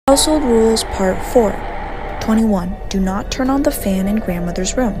Household Rules Part 4. 21. Do not turn on the fan in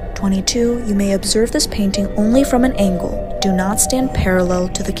grandmother's room. 22. You may observe this painting only from an angle. Do not stand parallel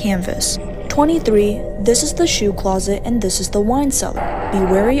to the canvas. 23. This is the shoe closet and this is the wine cellar. Be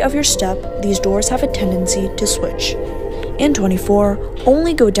wary of your step. These doors have a tendency to switch. And 24.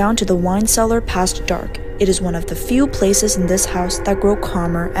 Only go down to the wine cellar past dark. It is one of the few places in this house that grow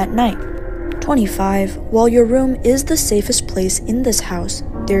calmer at night. 25. While your room is the safest place in this house,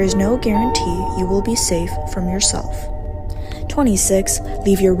 there is no guarantee you will be safe from yourself. 26.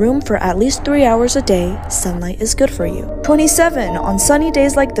 Leave your room for at least 3 hours a day. Sunlight is good for you. 27. On sunny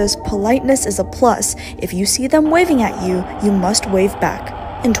days like this, politeness is a plus. If you see them waving at you, you must wave back.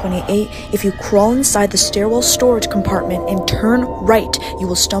 And 28. If you crawl inside the stairwell storage compartment and turn right, you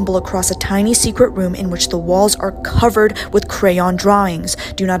will stumble across a tiny secret room in which the walls are covered with crayon drawings.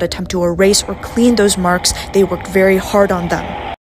 Do not attempt to erase or clean those marks. They worked very hard on them.